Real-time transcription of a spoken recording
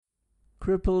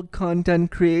Crippled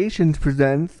Content Creations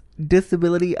presents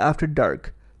Disability After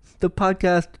Dark, the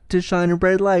podcast to shine a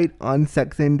bright light on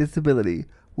sex and disability,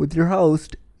 with your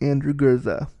host, Andrew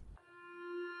Gurza.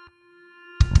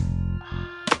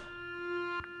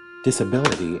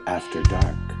 Disability After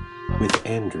Dark with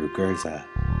Andrew Gurza,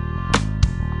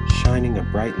 shining a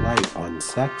bright light on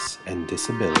sex and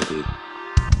disability.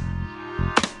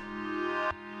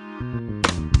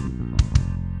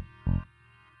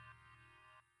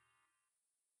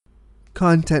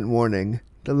 Content warning.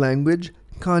 The language,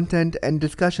 content, and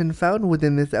discussion found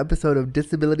within this episode of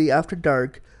Disability After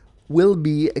Dark will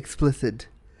be explicit.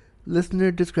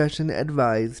 Listener discretion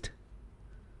advised.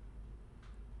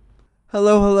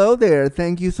 Hello there.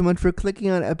 Thank you so much for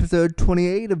clicking on episode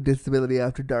 28 of Disability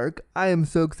After Dark. I am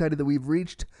so excited that we've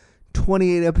reached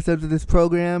 28 episodes of this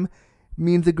program. It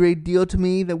means a great deal to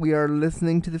me that we are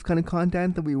listening to this kind of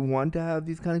content, that we want to have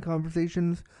these kind of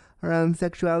conversations around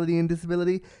sexuality and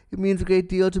disability. It means a great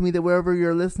deal to me that wherever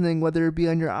you're listening, whether it be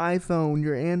on your iPhone,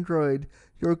 your Android,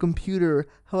 your computer,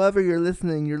 however you're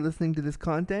listening to this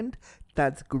content.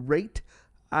 That's great.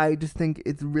 I just think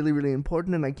it's really, really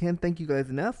important, and I can't thank you guys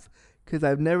enough, because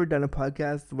I've never done a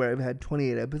podcast where I've had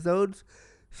 28 episodes.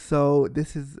 So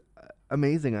this is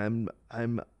amazing.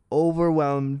 I'm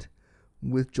overwhelmed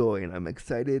with joy, and I'm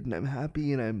excited, and I'm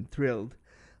happy, and I'm thrilled.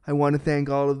 I want to thank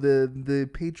all of the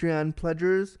Patreon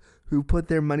pledgers who put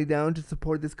their money down to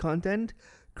support this content.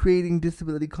 Creating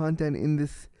disability content in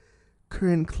this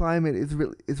current climate is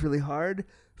really hard.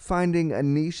 Finding a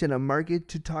niche and a market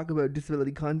to talk about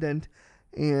disability content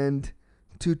and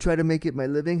to try to make it my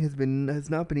living has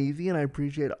not been easy, and I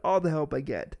appreciate all the help I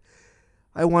get.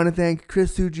 I want to thank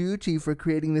Chris Sugiuchi for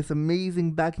creating this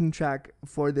amazing backing track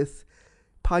for this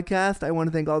podcast. I want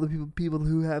to thank all the people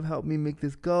who have helped me make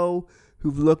this go,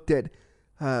 who've looked at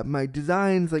my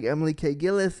designs, like Emily K.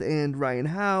 Gillis and Ryan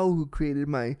Howe, who created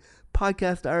my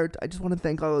podcast art. I just want to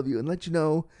thank all of you and let you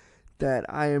know that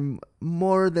I am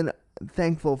more than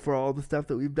thankful for all the stuff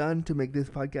that we've done to make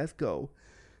this podcast go.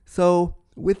 So,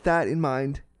 with that in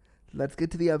mind, let's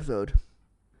get to the episode.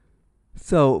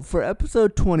 So, for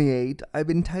episode 28,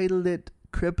 I've entitled it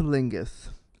Criplingus,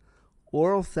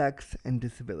 Oral Sex and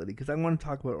Disability, because I want to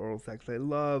talk about oral sex. I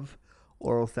love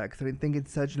oral sex, and I think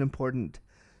it's such an important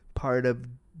part of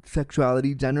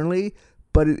sexuality generally,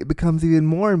 but it becomes even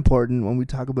more important when we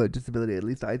talk about disability. At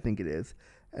least I think it is.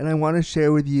 And I want to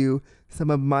share with you some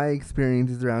of my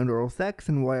experiences around oral sex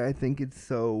and why I think it's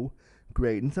so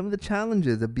great, and some of the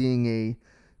challenges of being a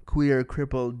queer,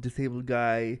 crippled, disabled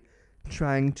guy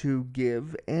trying to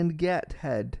give and get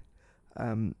head.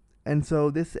 And so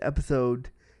this episode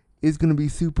is going to be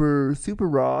super, super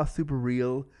raw, super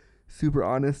real, super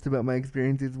honest about my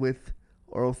experiences with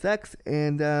oral sex,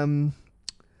 and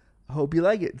I hope you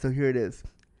like it. So here it is.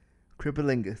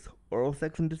 Criplingus, Oral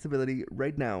Sex and Disability,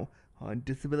 right now on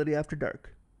Disability After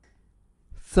Dark.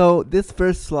 So this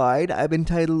first slide I've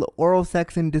entitled Oral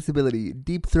Sex and Disability,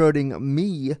 Deep Throating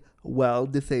Me While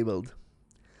Disabled.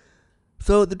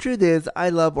 So the truth is, I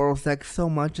love oral sex so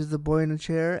much as a boy in a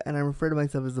chair, and I refer to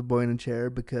myself as a boy in a chair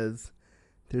because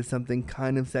there's something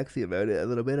kind of sexy about it, a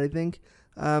little bit, I think.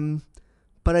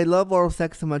 But I love oral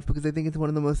sex so much because I think it's one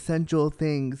of the most sensual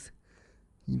things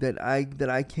that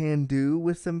I can do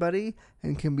with somebody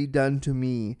and can be done to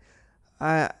me.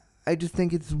 I just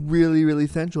think it's really, really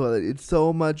sensual. It's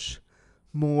so much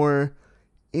more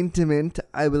intimate,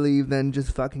 I believe, than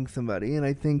just fucking somebody. And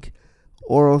I think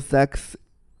oral sex,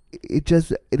 it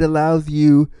allows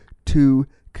you to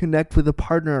connect with a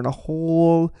partner on a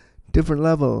whole different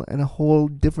level, and a whole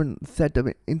different set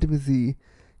of intimacy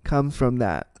comes from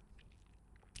that.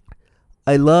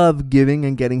 I love giving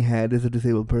and getting head as a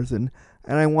disabled person,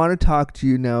 and I want to talk to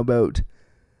you now about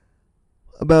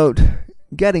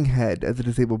getting head as a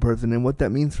disabled person and what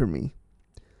that means for me.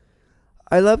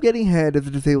 I love getting head as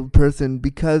a disabled person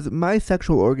because my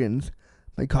sexual organs,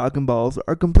 my cock and balls,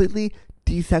 are completely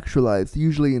desexualized.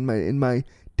 Usually in my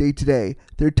day-to-day,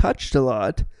 they're touched a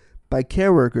lot by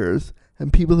care workers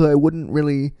and people who I wouldn't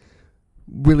really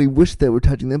wish they were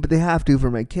touching them, but they have to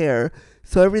for my care.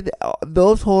 So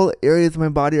those whole areas of my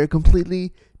body are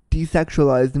completely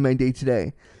desexualized in my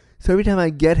day-to-day. So every time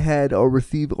I get head or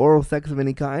receive oral sex of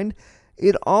any kind,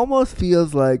 it almost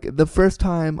feels like the first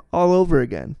time all over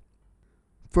again.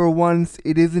 For once,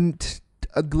 it isn't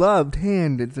a gloved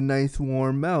hand, it's a nice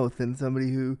warm mouth, and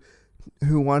somebody who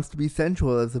wants to be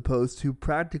sensual as opposed to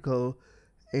practical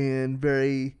and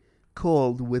very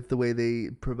cold with the way they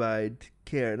provide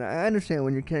care. And I understand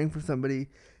when you're caring for somebody,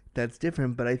 that's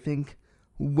different, but I think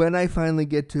when I finally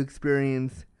get to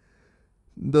experience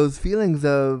those feelings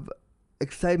of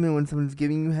excitement when someone's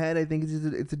giving you head, I think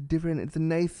it's a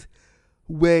nice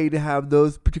way to have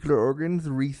those particular organs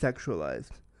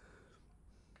resexualized.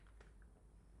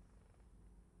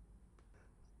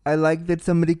 I like that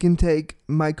somebody can take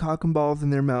my cock and balls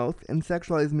in their mouth and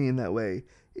sexualize me in that way.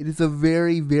 It is a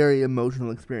very, very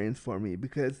emotional experience for me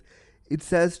because it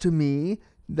says to me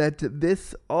that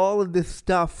all of this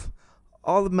stuff,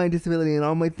 all of my disability and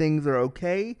all my things are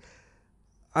okay.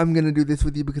 I'm going to do this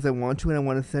with you because I want to, and I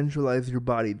want to sensualize your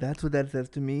body. That's what that says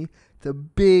to me. It's a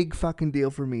big fucking deal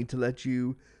for me to let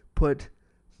you put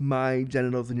my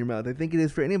genitals in your mouth. I think it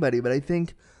is for anybody, but I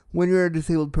think when you're a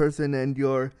disabled person and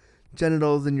your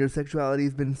genitals and your sexuality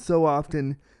has been so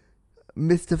often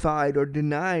mystified or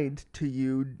denied to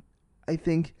you, I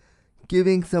think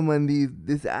giving someone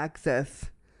this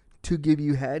access to give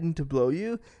you head and to blow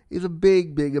you is a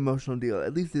big, big emotional deal.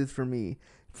 At least it is for me.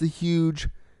 It's a huge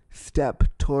step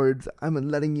towards I'm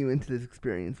letting you into this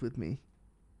experience with me.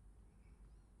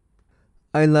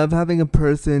 I love having a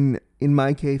person, in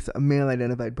my case, a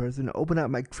male-identified person, open up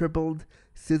my crippled,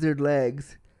 scissored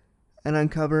legs and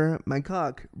uncover my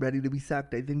cock, ready to be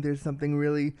sucked. I think there's something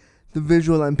really... The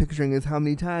visual I'm picturing is how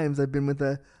many times I've been with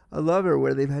a lover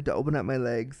where they've had to open up my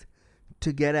legs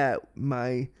to get at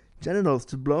my genitals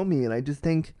to blow me. And I just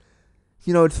think,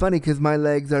 it's funny because my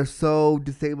legs are so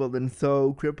disabled and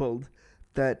so crippled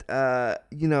that,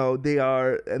 they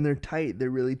are, and they're tight. They're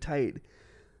really tight.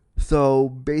 So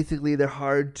basically they're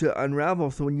hard to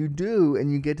unravel. So when you do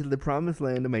and you get to the promised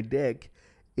land of my dick,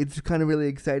 it's kind of really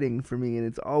exciting for me. And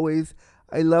it's always...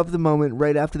 I love the moment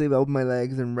right after they've opened my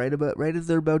legs and right as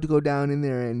they're about to go down in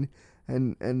there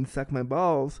and suck my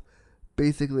balls.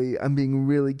 Basically, I'm being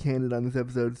really candid on this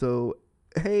episode. So,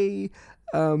 hey,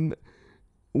 when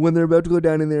they're about to go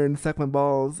down in there and suck my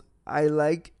balls, I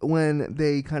like when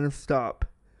they kind of stop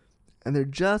and they're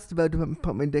just about to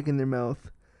put my dick in their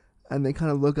mouth and they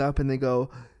kind of look up and they go,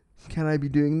 can I be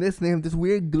doing this? And they have this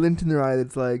weird glint in their eye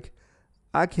that's like,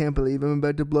 I can't believe I'm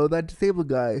about to blow that disabled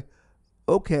guy.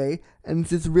 Okay. And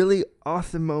it's this really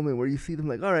awesome moment where you see them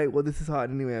like, all right, well, this is hot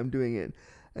anyway, I'm doing it.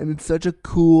 And it's such a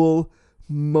cool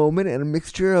moment and a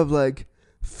mixture of like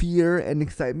fear and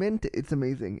excitement. It's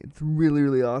amazing. It's really,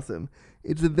 really awesome.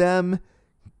 It's them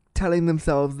telling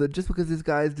themselves that just because this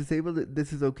guy is disabled,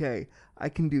 this is okay. I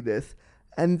can do this.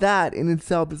 And that in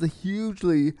itself is a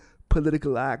hugely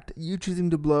political act. You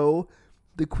choosing to blow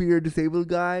the queer disabled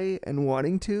guy and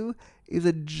wanting to is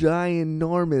a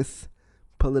ginormous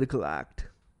political act.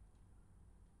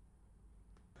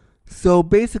 So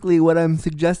basically what I'm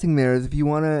suggesting there is if you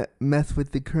want to mess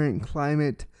with the current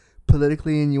climate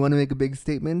politically and you want to make a big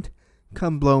statement,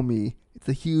 come blow me. It's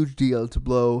a huge deal to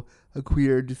blow a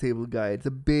queer disabled guy. It's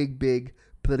a big, big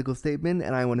political statement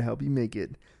and I want to help you make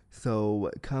it. So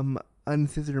come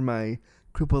unscissor my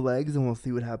crippled legs and we'll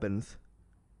see what happens.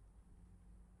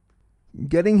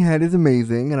 Getting head is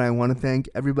amazing, and I want to thank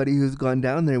everybody who's gone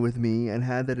down there with me and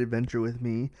had that adventure with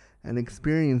me and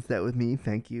experienced that with me.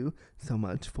 Thank you so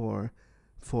much for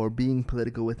being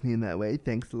political with me in that way.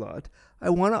 Thanks a lot. I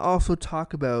want to also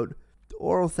talk about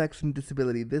oral sex and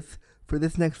disability. For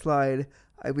this next slide,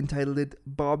 I've entitled it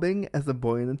Bobbing as a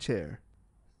Boy in a Chair.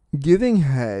 Giving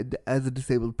head as a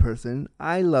disabled person,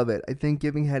 I love it. I think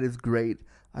giving head is great.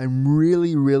 I'm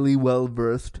really, really well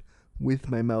versed with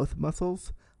my mouth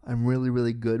muscles. I'm really,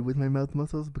 really good with my mouth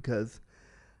muscles because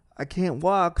I can't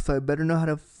walk, so I better know how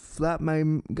to flap my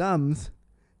gums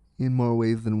in more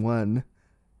ways than one.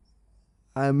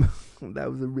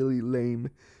 That was a really lame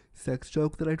sex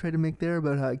joke that I tried to make there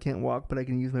about how I can't walk, but I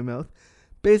can use my mouth.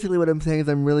 Basically what I'm saying is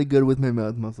I'm really good with my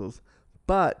mouth muscles.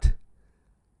 But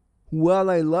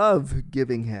while I love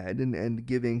giving head and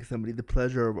giving somebody the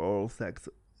pleasure of oral sex,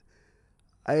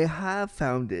 I have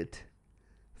found it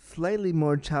slightly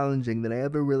more challenging than I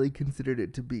ever really considered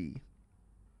it to be.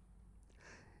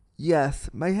 Yes,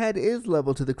 my head is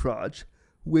level to the crotch,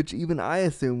 which even I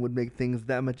assume would make things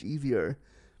that much easier,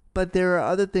 but there are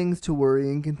other things to worry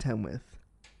and contend with.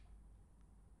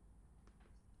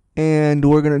 And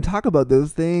we're going to talk about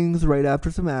those things right after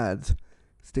some ads.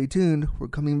 Stay tuned, we're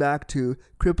coming back to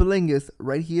Crippolingus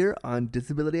right here on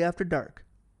Disability After Dark.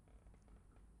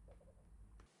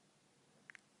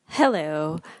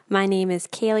 Hello, my name is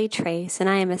Kaylee Trace, and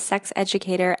I am a sex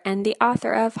educator and the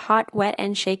author of Hot, Wet,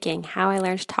 and Shaking, How I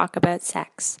Learned to Talk About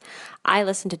Sex. I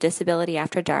listen to Disability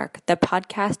After Dark, the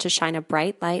podcast to shine a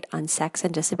bright light on sex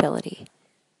and disability.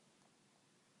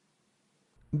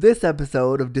 This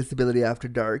episode of Disability After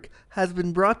Dark has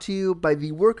been brought to you by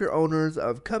the worker owners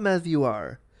of Come As You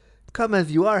Are. Come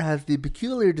As You Are has the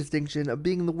peculiar distinction of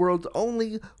being the world's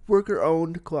only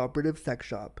worker-owned cooperative sex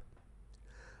shop.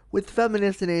 With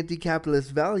feminist and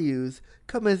anti-capitalist values,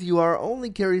 Come As You Are only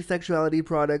carries sexuality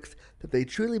products that they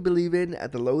truly believe in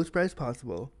at the lowest price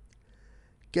possible.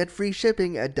 Get free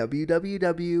shipping at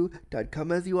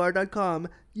www.comeasyouare.com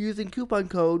using coupon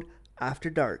code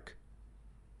AFTERDARK.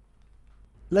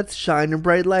 Let's shine a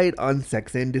bright light on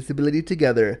sex and disability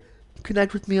together.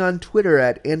 Connect with me on Twitter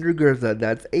at Andrew Gurza,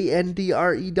 that's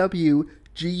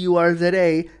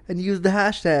ANDREWGURZA, and use the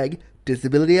hashtag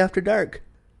DisabilityAfterDark.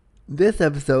 This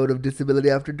episode of Disability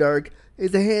After Dark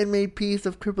is a handmade piece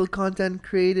of crippled content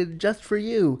created just for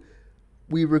you.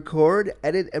 We record,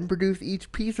 edit, and produce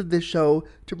each piece of this show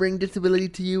to bring disability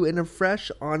to you in a fresh,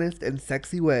 honest, and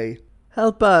sexy way.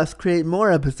 Help us create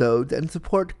more episodes and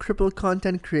support crippled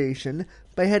content creation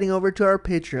by heading over to our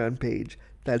Patreon page.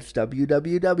 That's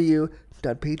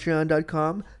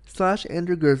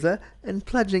www.patreon.com/Andrew Gurza and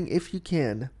pledging if you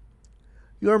can.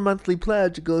 Your monthly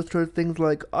pledge goes towards things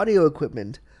like audio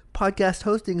equipment, podcast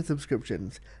hosting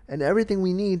subscriptions, and everything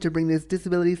we need to bring this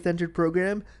disability-centered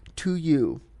program to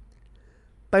you.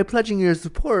 By pledging your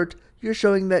support, you're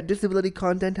showing that disability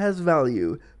content has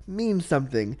value, means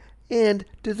something, and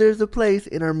deserves a place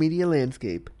in our media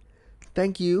landscape.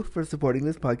 Thank you for supporting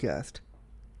this podcast.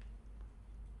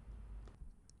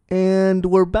 And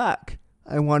we're back.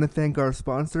 I want to thank our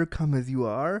sponsor, Come As You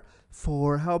Are,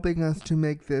 for helping us to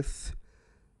make this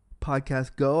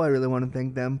podcast go. I really want to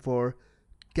thank them for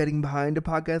getting behind a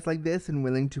podcast like this and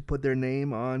willing to put their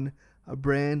name on a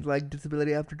brand like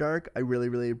Disability After Dark. I really,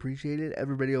 really appreciate it.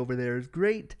 Everybody over there is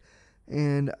great,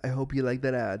 and I hope you like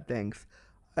that ad. Thanks.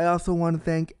 I also want to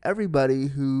thank everybody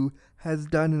who has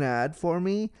done an ad for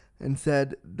me and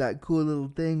said that cool little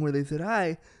thing where they said,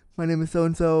 "Hi, my name is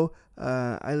so-and-so.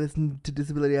 I listen to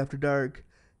Disability After Dark,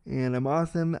 and I'm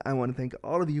awesome." I want to thank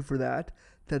all of you for that.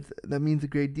 That means a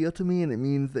great deal to me, and it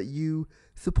means that you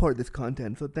support this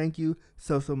content. So thank you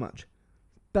so much.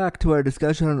 Back to our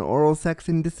discussion on oral sex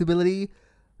and disability.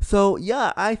 So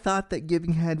yeah, I thought that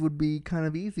giving head would be kind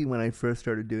of easy when I first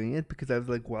started doing it, because I was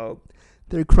like, well,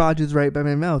 their crotch is right by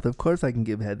my mouth. Of course I can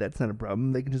give head. That's not a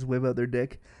problem. They can just whip out their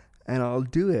dick and I'll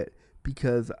do it,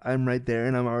 because I'm right there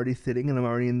and I'm already sitting and I'm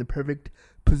already in the perfect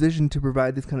position to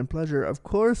provide this kind of pleasure. Of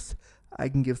course I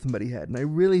can give somebody head. And I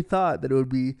really thought that it would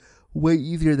be way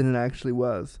easier than it actually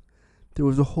was. There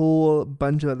was a whole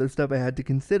bunch of other stuff I had to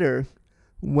consider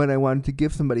when I wanted to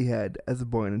give somebody head as a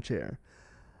boy in a chair.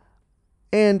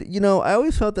 And, I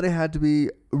always felt that I had to be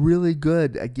really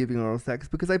good at giving oral sex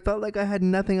because I felt like I had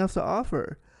nothing else to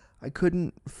offer. I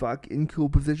couldn't fuck in cool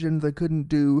positions. I couldn't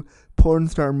do porn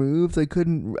star moves. I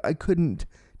couldn't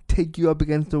take you up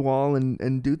against a wall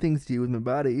and do things to you with my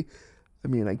body. I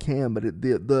mean, I can, but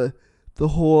the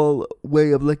whole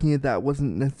way of looking at that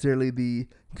wasn't necessarily the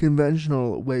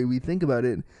conventional way we think about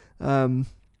it.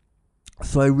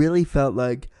 So I really felt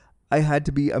like I had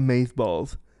to be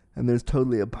amazeballs, and there's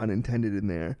totally a pun intended in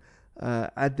there,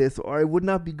 at this, or I would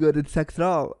not be good at sex at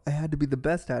all. I had to be the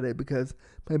best at it because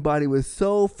my body was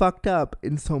so fucked up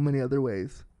in so many other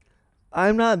ways.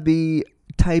 I'm not the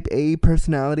type A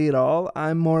personality at all.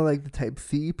 I'm more like the type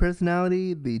C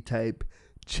personality, the type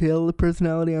chill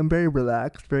personality. I'm very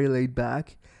relaxed, very laid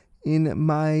back in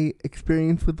my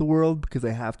experience with the world because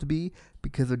I have to be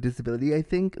because of disability, I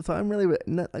think. So I'm really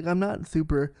I'm not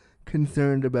super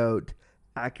concerned about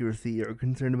accuracy or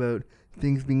concerned about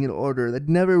things being in order. That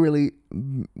never really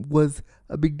was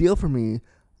a big deal for me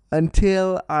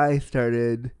until I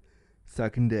started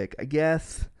sucking dick. I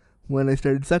guess when I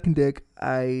started sucking dick,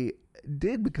 I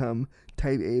did become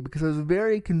type A because I was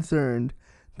very concerned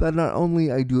that not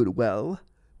only I do it well,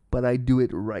 but I do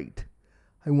it right.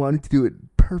 I wanted to do it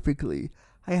perfectly.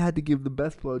 I had to give the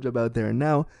best blowjob out there.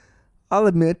 Now, I'll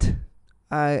admit,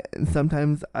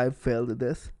 sometimes I've failed at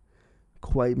this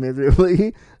quite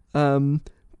miserably,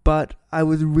 but I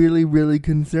was really, really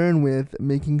concerned with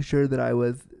making sure that I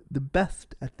was the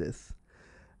best at this.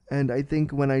 And I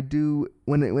think when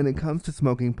it comes to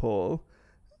smoking pole,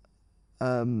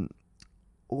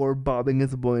 or bobbing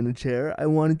as a boy in a chair, I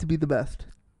wanted to be the best.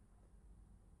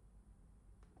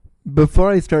 Before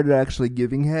I started actually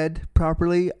giving head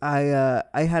properly, I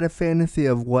had a fantasy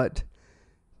of what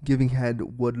giving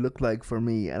head would look like for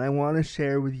me, and I want to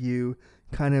share with you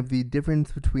kind of the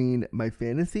difference between my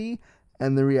fantasy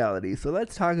and the reality. So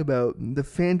let's talk about the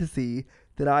fantasy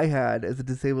that I had as a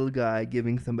disabled guy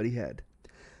giving somebody head.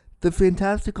 The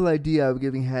fantastical idea of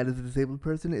giving head as a disabled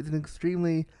person is an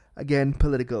extremely, again,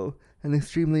 political, an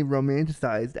extremely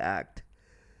romanticized act.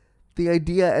 The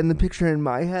idea and the picture in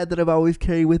my head that I've always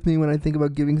carried with me when I think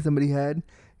about giving somebody head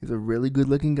is a really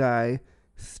good-looking guy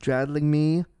straddling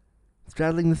the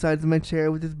sides of my chair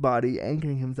with his body,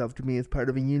 anchoring himself to me as part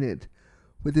of a unit,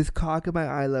 with his cock at my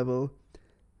eye level,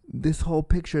 this whole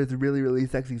picture is really, really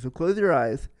sexy. So close your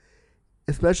eyes,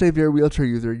 especially if you're a wheelchair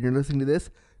user. You're listening to this.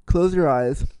 Close your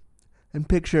eyes and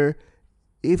picture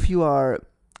if you are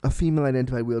a female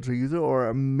identified wheelchair user or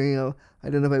a male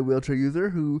identified wheelchair user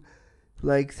who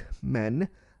likes men,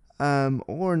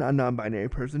 or a non-binary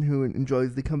person who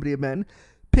enjoys the company of men.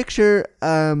 Picture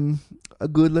a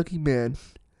good-looking man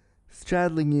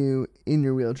straddling you in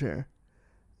your wheelchair,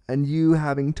 and you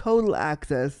having total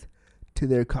access to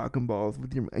their cock and balls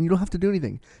and you don't have to do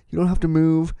anything. You don't have to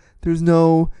move. There's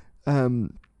no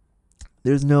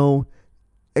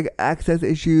access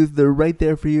issues. They're right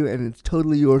there for you, and it's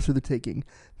totally yours for the taking.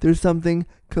 There's something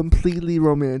completely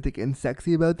romantic and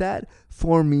sexy about that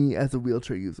for me as a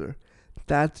wheelchair user.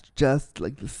 That's just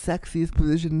like the sexiest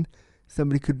position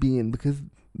somebody could be in, because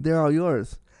they're all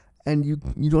yours, and you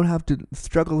don't have to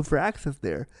struggle for access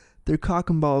there. Their cock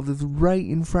and balls is right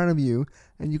in front of you,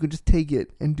 and you can just take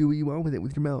it and do what you want with it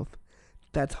with your mouth.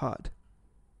 That's hot.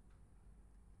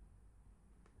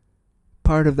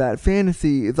 Part of that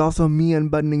fantasy is also me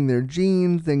unbuttoning their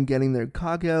jeans and getting their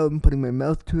cock out and putting my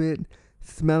mouth to it,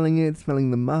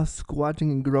 smelling the musk,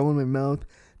 watching it grow in my mouth.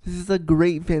 This is a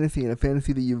great fantasy, and a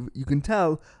fantasy that you can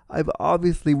tell I've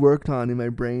obviously worked on in my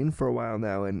brain for a while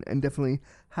now, and definitely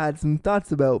had some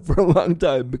thoughts about for a long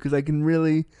time, because I can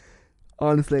really,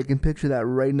 honestly, I can picture that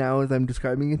right now as I'm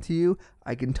describing it to you.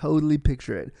 I can totally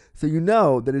picture it. So you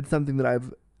know that it's something that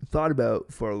I've thought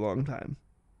about for a long time.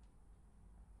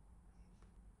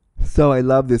 So I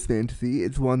love this fantasy.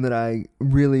 It's one that I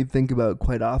really think about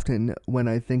quite often when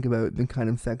I think about the kind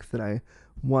of sex that I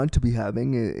want to be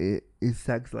having. It is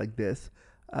sex like this.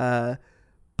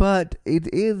 But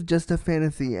it is just a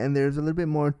fantasy, and there's a little bit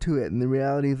more to it, and the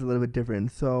reality is a little bit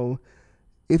different. So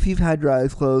if you've had your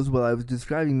eyes closed while I was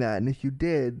describing that, and if you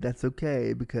did, that's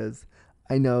okay, because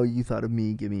I know you thought of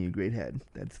me giving you a great head.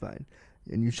 That's fine.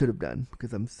 And you should have done,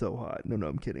 because I'm so hot. No,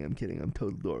 I'm kidding. I'm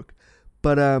total dork.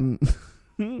 But,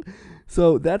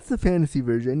 so that's the fantasy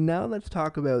version. Now let's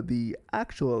talk about the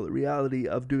actual reality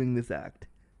of doing this act.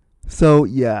 So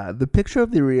yeah, the picture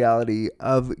of the reality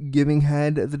of giving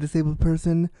head as a disabled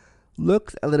person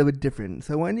looks a little bit different.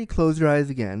 So I want you to close your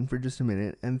eyes again for just a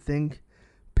minute and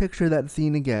picture that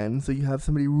scene again. So you have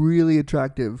somebody really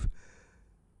attractive,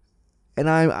 and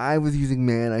I was using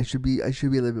man. I should be a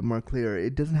little bit more clear.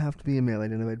 It doesn't have to be a male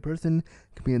identified person.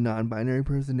 It can be a non-binary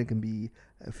person. It can be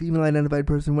a female identified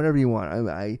person. Whatever you want.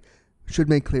 I should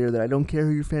make clear that I don't care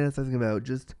who you're fantasizing about.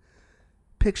 Just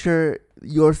picture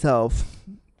yourself,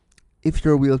 if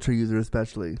you're a wheelchair user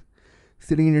especially,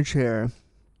 sitting in your chair,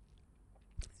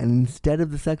 and instead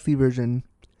of the sexy version,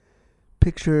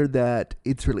 picture that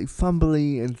it's really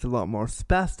fumbly and it's a lot more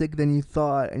spastic than you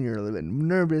thought, and you're a little bit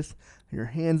nervous, and your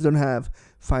hands don't have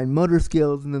fine motor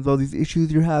skills, and there's all these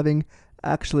issues you're having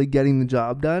actually getting the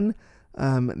job done.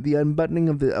 The unbuttoning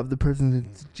of the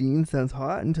person's jeans sounds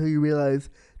hot until you realize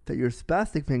that your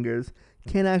spastic fingers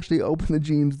can't actually open the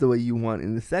jeans the way you want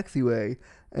in the sexy way,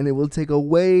 and it will take a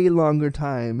way longer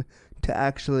time to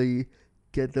actually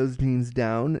get those jeans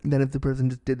down than if the person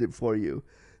just did it for you.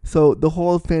 So the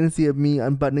whole fantasy of me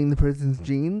unbuttoning the person's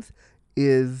jeans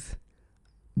is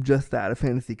just that, a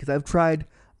fantasy, because I've tried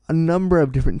a number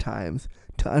of different times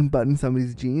to unbutton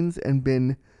somebody's jeans and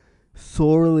been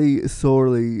sorely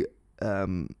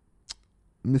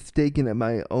mistaken at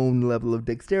my own level of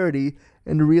dexterity,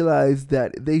 and realized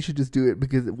that they should just do it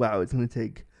because, wow, it's going to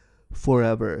take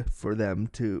forever for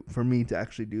me to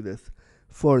actually do this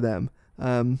for them.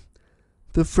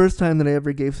 The first time that I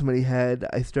ever gave somebody head,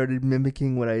 I started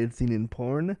mimicking what I had seen in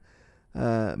porn,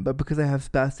 but because I have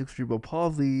spastic cerebral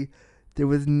palsy, there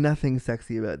was nothing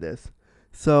sexy about this.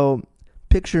 So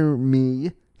picture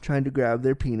me trying to grab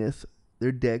their penis,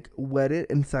 their dick, wet it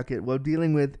and suck it while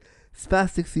dealing with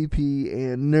spastic CP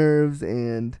and nerves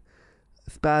and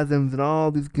spasms and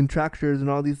all these contractures and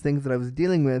all these things that I was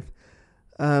dealing with.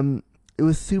 It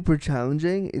was super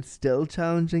challenging. It's still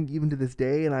challenging even to this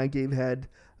day, and I gave head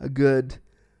a good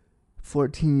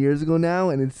 14 years ago now,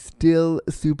 and it's still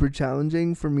super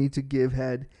challenging for me to give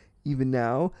head even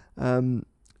now.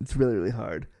 It's really, really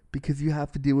hard because you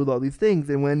have to deal with all these things.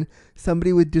 And when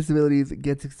somebody with disabilities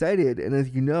gets excited, and as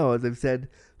you know, as I've said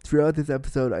throughout this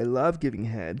episode, I love giving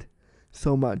head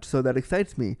so much, so that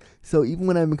excites me. So even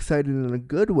when I'm excited in a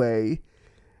good way,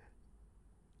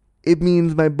 it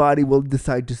means my body will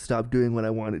decide to stop doing what I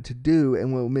want it to do,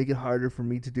 and will make it harder for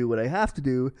me to do what I have to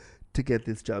do to get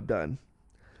this job done.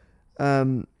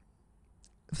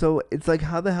 So it's like,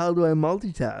 how the hell do I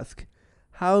multitask?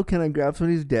 How can I grab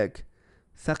somebody's dick,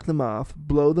 suck them off,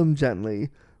 blow them gently,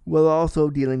 while also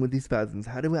dealing with these spasms?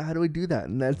 How do I do that?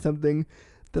 And that's something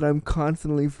that I'm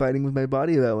constantly fighting with my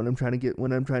body about when I'm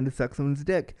trying to suck someone's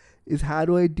dick is, how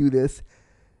do I do this?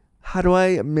 How do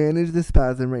I manage the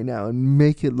spasm right now and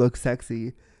make it look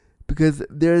sexy? Because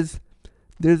there's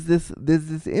this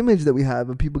image that we have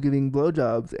of people giving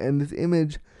blowjobs, and this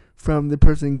image from the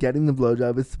person getting the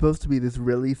blowjob is supposed to be this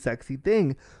really sexy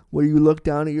thing where you look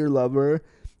down at your lover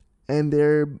and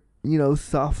they're,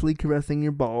 softly caressing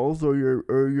your balls or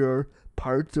your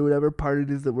parts or whatever part it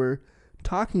is that we're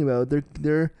talking about.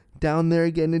 They're down there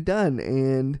getting it done.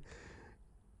 And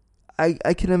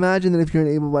I can imagine that if you're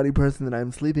an able-bodied person that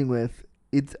I'm sleeping with,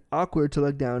 it's awkward to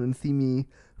look down and see me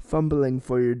fumbling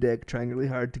for your dick, trying really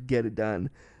hard to get it done.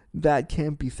 That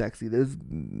can't be sexy.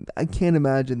 I can't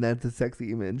imagine that's a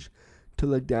sexy image to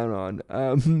look down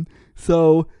on.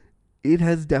 So it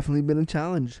has definitely been a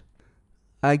challenge.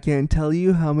 I can't tell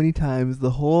you how many times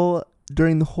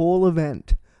during the whole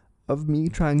event of me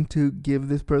trying to give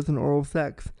this person oral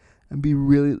sex and be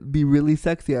really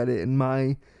sexy at it, and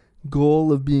my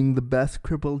goal of being the best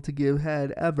cripple to give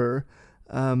head ever,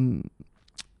 I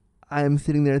am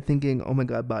sitting there thinking, oh my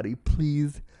God, body,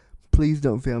 please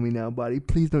don't fail me now, body.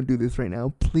 Please don't do this right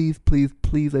now. Please,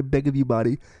 I beg of you,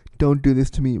 body, don't do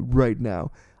this to me right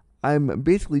now. I'm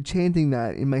basically chanting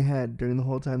that in my head during the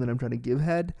whole time that I'm trying to give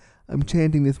head. I'm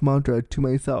chanting this mantra to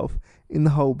myself in the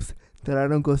hopes that I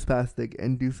don't go spastic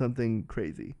and do something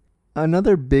crazy.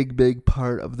 Another big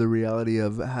part of the reality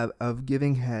of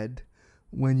giving head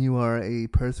when you are a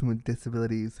person with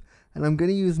disabilities, and I'm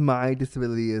going to use my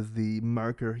disability as the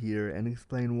marker here and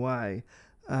explain why.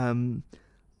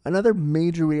 Another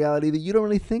major reality that you don't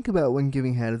really think about when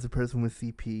giving head as a person with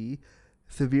CP,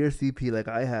 severe CP like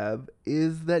I have,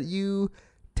 is that you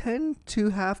tend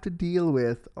to have to deal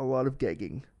with a lot of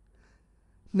gagging.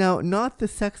 Now, not the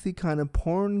sexy kind of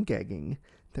porn gagging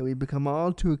that we've become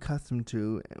all too accustomed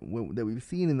to, that we've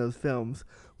seen in those films,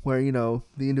 where, the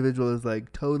individual is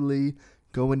like totally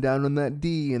going down on that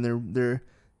D and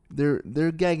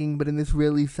they're gagging, but in this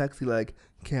really sexy, like,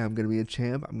 okay, I'm gonna be a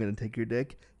champ, I'm gonna take your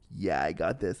dick, yeah, I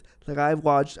got this. Like, I've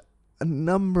watched a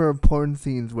number of porn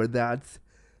scenes where that's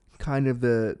kind of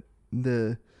the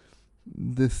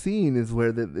scene is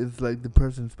where it's like the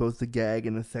person's supposed to gag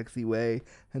in a sexy way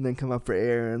and then come up for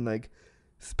air and like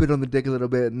spit on the dick a little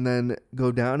bit and then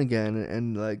go down again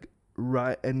and like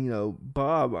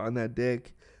bob on that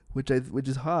dick, which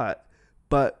is hot.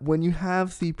 But when you have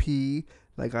CP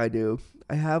like I do,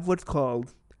 I have what's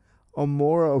called a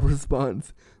Moro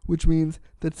response, which means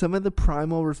that some of the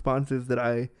primal responses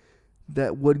that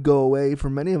would go away for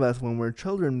many of us when we're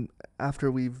children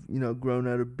after we've grown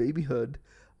out of babyhood,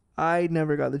 I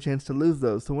never got the chance to lose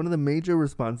those. So one of the major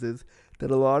responses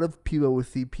that a lot of people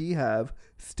with CP have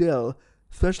still,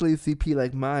 especially CP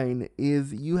like mine,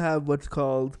 is you have what's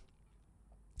called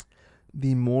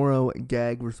the Moro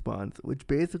gag response, which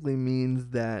basically means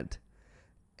that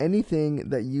anything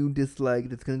that you dislike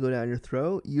that's going to go down your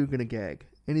throat, you're going to gag.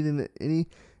 Anything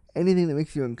that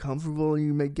makes you uncomfortable,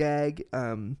 you might gag.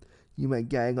 You might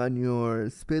gag on your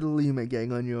spittle, you might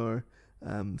gag on your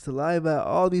saliva.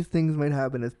 All these things might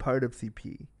happen as part of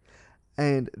CP.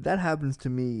 And that happens to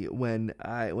me when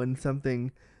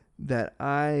something that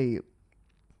I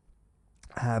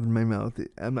have in my mouth,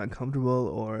 I'm not comfortable,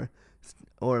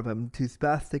 or if I'm too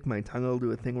spastic, my tongue will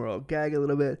do a thing where I'll gag a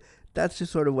little bit. That's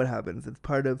just sort of what happens. It's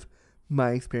part of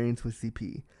my experience with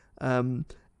CP.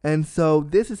 And so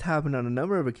this has happened on a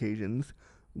number of occasions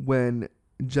when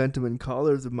gentlemen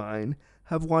callers of mine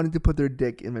have wanted to put their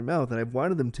dick in my mouth, and I've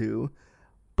wanted them to,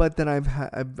 but then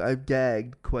I've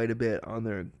gagged quite a bit on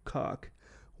their cock,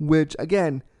 which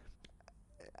again,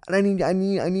 and I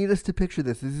need us to picture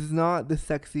this. This is not the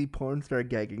sexy porn star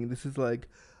gagging. This is like,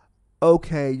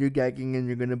 okay, you're gagging and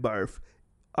you're gonna barf.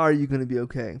 Are you gonna be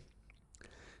okay?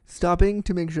 Stopping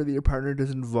to make sure that your partner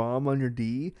doesn't vom on your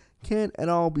D can't at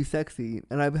all be sexy,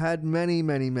 and I've had many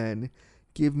men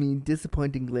give me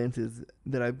disappointing glances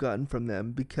that I've gotten from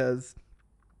them because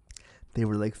they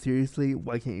were like, seriously,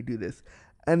 why can't you do this?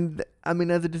 And I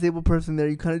mean, as a disabled person there,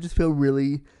 you kind of just feel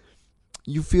really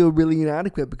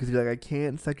inadequate because you're like, I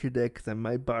can't suck your dick because I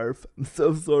might barf. I'm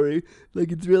so sorry.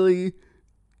 Like,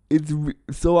 it's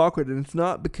so awkward, and it's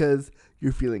not because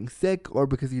you're feeling sick or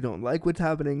because you don't like what's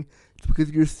happening. It's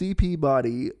because your CP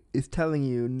body is telling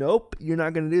you, nope, you're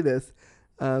not going to do this.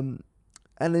 And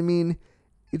I mean,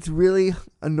 it's really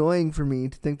annoying for me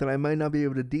to think that I might not be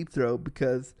able to deep throat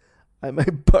because I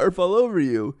might barf all over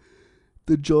you.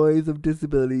 The joys of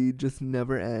disability just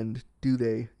never end, do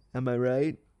they? Am I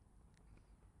right?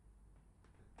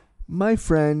 My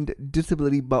friend,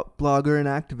 disability blogger and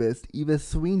activist Eva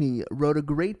Sweeney wrote a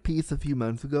great piece a few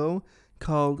months ago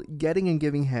called Getting and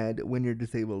Giving Head When You're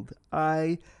Disabled.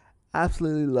 I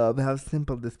absolutely love how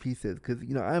simple this piece is, because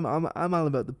I'm all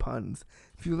about the puns.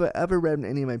 If you've ever read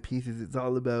any of my pieces, it's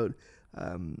all about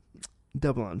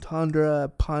double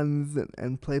entendre, puns,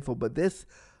 and playful. But this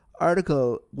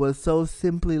article was so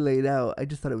simply laid out. I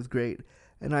just thought it was great,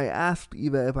 and I asked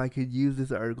Eva if I could use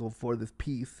this article for this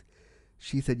piece.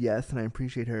 She said yes, and I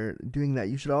appreciate her doing that.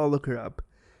 You should all look her up.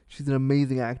 She's an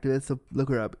amazing activist, so look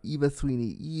her up. Eva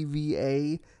Sweeney,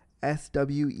 EvaSweeny.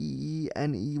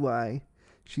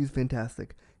 She's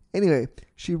fantastic. Anyway,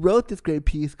 she wrote this great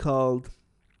piece called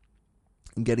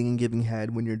Getting and Giving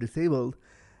Head When You're Disabled.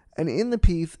 And in the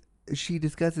piece, she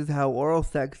discusses how oral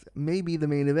sex may be the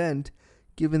main event,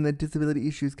 given that disability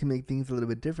issues can make things a little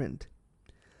bit different.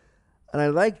 And I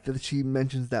like that she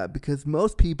mentions that, because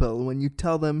most people, when you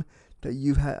tell them that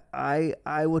you've had, I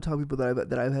will tell people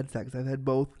that I've had sex. I've had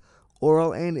both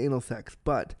oral and anal sex,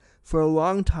 but for a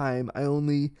long time, I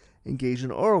only engaged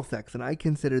in oral sex, and I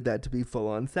considered that to be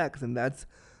full-on sex, and that's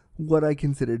what I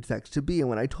considered sex to be. And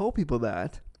when I told people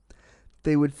that,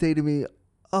 they would say to me,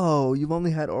 "Oh, you've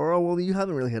only had oral? Well, you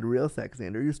haven't really had real sex,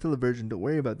 Andrew. You're still a virgin. Don't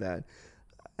worry about that."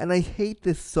 And I hate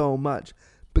this so much,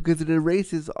 because it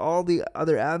erases all the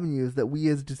other avenues that we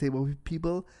as disabled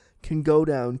people can go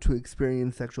down to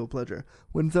experience sexual pleasure.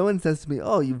 When someone says to me,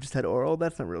 "Oh, you've just had oral?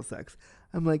 That's not real sex."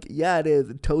 I'm like, yeah, it is.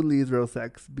 It totally is real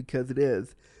sex, because it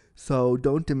is. So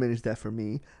don't diminish that for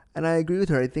me. And I agree with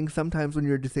her. I think sometimes when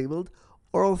you're disabled,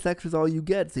 oral sex is all you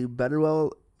get, so you better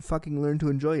well fucking learn to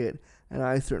enjoy it. And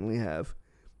I certainly have.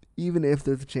 Even if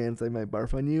there's a chance I might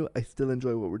barf on you, I still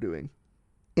enjoy what we're doing.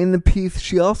 In the piece,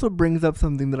 she also brings up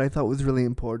something that I thought was really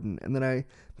important, and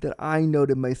that I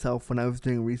noted myself when I was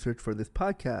doing research for this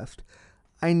podcast.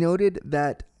 I noted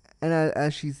that, and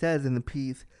as she says in the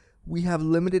piece, we have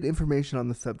limited information on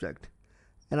the subject.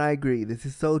 And I agree, this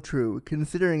is so true,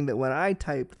 considering that when I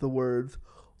typed the words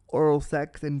oral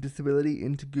sex and disability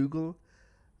into Google,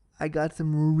 I got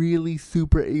some really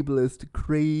super ableist,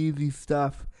 crazy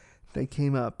stuff that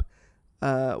came up.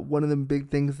 One of the big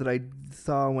things that I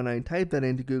saw when I typed that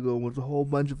into Google was a whole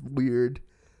bunch of weird,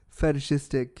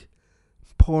 fetishistic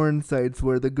porn sites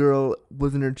where the girl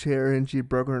was in her chair and she had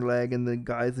broken her leg and the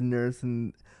guy's a nurse,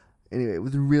 and anyway, it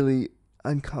was really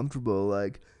uncomfortable.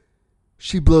 Like,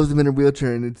 she blows him in her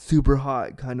wheelchair and it's super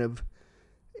hot, kind of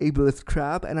ableist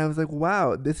crap. And I was like,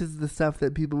 wow, this is the stuff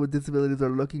that people with disabilities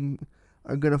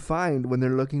are gonna find when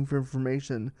they're looking for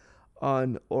information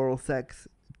on oral sex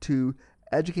to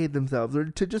educate themselves, or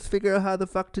to just figure out how the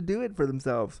fuck to do it for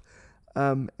themselves.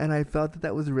 And I felt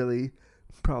that was really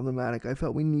problematic. I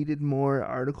felt we needed more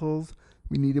articles,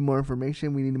 we needed more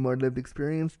information, we needed more lived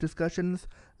experience discussions.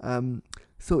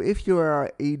 So if you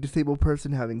are a disabled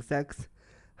person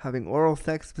having oral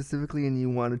sex specifically, and you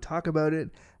want to talk about it,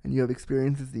 and you have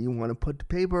experiences that you want to put to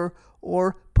paper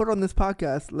or put on this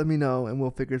podcast, let me know and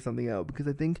we'll figure something out, because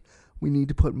I think we need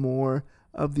to put more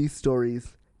of these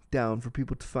stories down for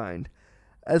people to find.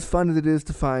 As fun as it is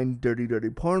to find dirty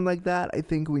porn like that, I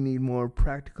think we need more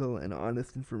practical and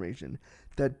honest information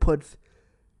that puts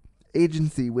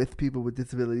agency with people with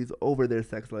disabilities over their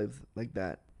sex lives like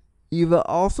that. Eva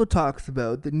also talks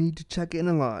about the need to check in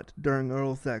a lot during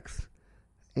oral sex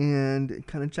and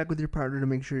kind of check with your partner to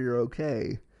make sure you're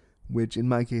okay, which in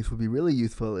my case would be really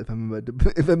useful if I'm about to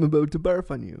barf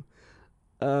on you.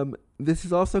 This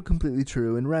is also completely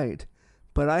true and right,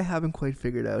 but I haven't quite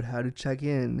figured out how to check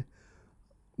in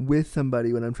with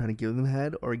somebody when I'm trying to give them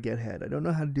head or get head. I don't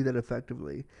know how to do that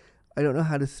effectively. I don't know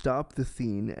how to stop the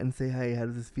scene and say, "Hey, how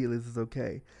does this feel? Is this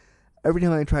okay?" Every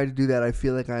time I try to do that, I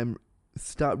feel like I'm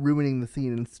ruining the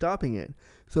scene and stopping it.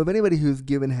 So if anybody who's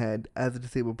given head as a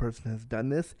disabled person has done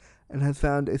this and has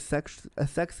found a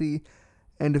sexy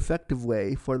and effective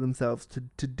way for themselves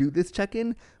to do this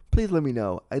check-in, please let me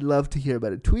know. I'd love to hear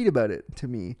about it. Tweet about it to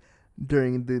me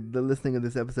during the listening of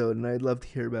this episode, and I'd love to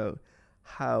hear about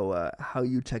how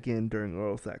you check in during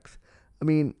oral sex. I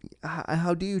mean,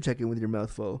 how do you check in with your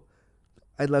mouth full?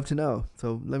 I'd love to know,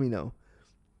 so let me know.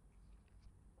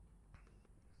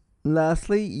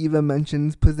 Lastly, Eva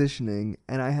mentions positioning,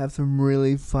 and I have some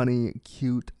really funny,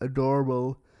 cute,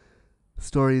 adorable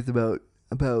stories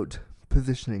about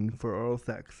positioning for oral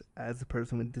sex as a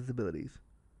person with disabilities.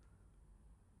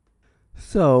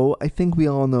 So, I think we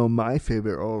all know my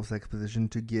favorite oral sex position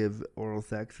to give oral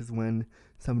sex is when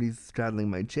somebody's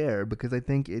straddling my chair, because I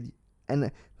think and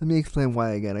let me explain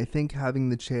why again. I think having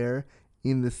the chair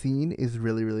in the scene is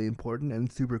really, really important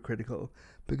and super critical,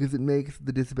 because it makes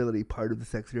the disability part of the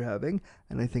sex you're having,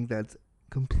 and I think that's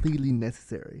completely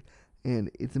necessary.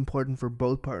 And it's important for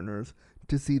both partners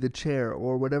to see the chair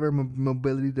or whatever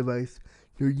mobility device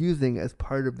you're using as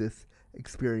part of this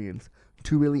experience,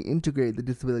 to really integrate the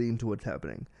disability into what's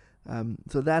happening.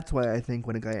 So that's why I think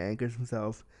when a guy anchors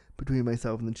himself between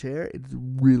myself and the chair, it's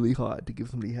really hot to give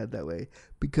somebody head that way.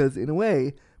 Because in a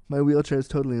way, my wheelchair is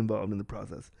totally involved in the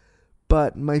process.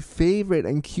 But my favorite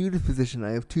and cutest position,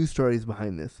 I have two stories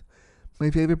behind this. My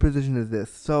favorite position is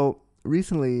this. So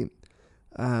recently,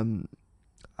 and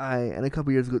a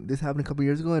couple years ago, this happened a couple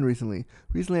years ago, and recently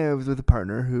I was with a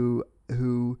partner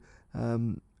who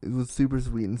was super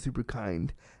sweet and super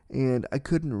kind, and I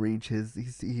couldn't reach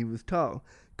he was tall,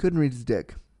 couldn't reach his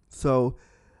dick. So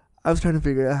I was trying to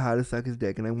figure out how to suck his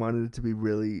dick, and I wanted it to be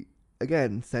really,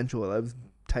 again, sensual. I was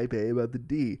type A about the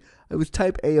D.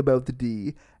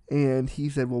 And he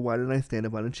said, well, why don't I stand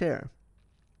up on a chair?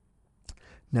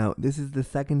 Now, this is the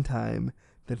second time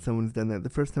that someone's done that. The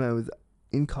first time I was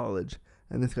in college,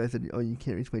 and this guy said, oh, you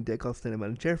can't reach my dick, I'll stand up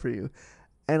on a chair for you.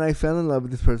 And I fell in love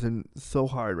with this person so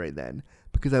hard right then,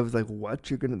 because I was like, what?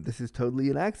 This is totally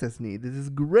an access need. This is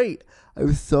great. I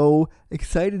was so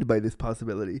excited by this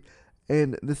possibility.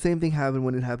 And the same thing happened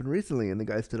when it happened recently, and the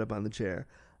guy stood up on the chair.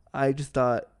 I just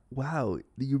thought, wow,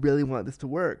 you really want this to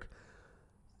work.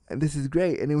 And this is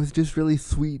great. And it was just really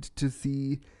sweet to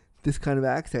see this kind of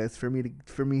access for me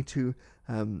to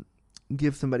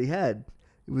give somebody head.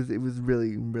 It was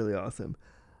really, really awesome.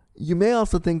 You may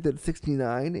also think that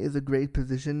 69 is a great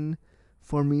position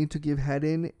for me to give head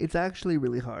in. It's actually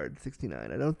really hard,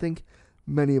 69. I don't think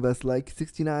many of us like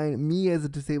 69. Me as a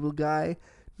disabled guy,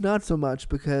 not so much,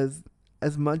 because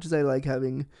as much as I like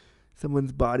having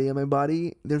someone's body on my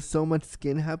body, there's so much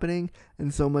skin happening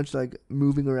and so much like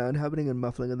moving around happening and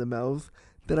muffling of the mouth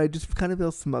that I just kind of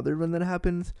feel smothered when that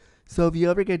happens. So if you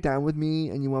ever get down with me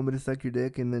and you want me to suck your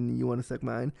dick and then you want to suck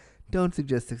mine, don't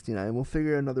suggest 69. We'll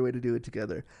figure out another way to do it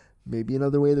together. Maybe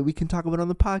another way that we can talk about on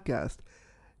the podcast.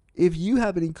 If you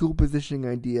have any cool positioning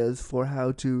ideas for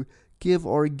how to give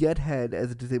or get head as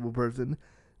a disabled person,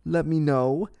 let me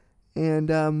know,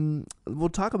 and we'll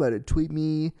talk about it. Tweet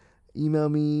me, email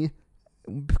me,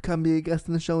 come be a guest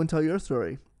on the show and tell your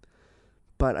story.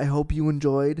 But I hope you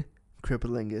enjoyed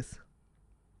Crippalingus.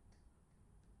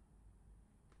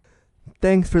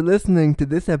 Thanks for listening to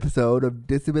this episode of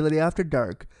Disability After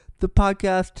Dark, the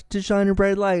podcast to shine a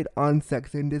bright light on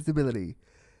sex and disability.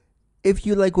 If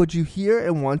you like what you hear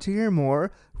and want to hear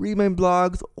more, read my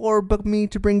blogs, or book me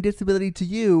to bring disability to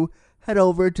you, head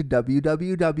over to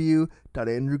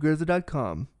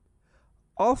www.andrewgurza.com.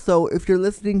 Also, if you're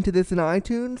listening to this in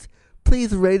iTunes,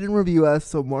 please rate and review us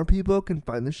so more people can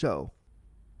find the show.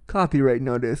 Copyright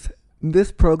notice.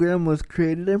 This program was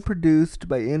created and produced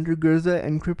by Andrew Gurza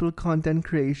and Crippled Content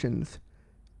Creations.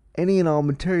 Any and all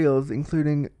materials,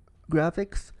 including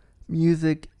graphics,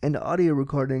 music, and audio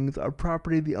recordings, are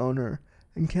property of the owner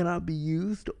and cannot be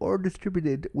used or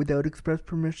distributed without express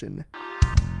permission.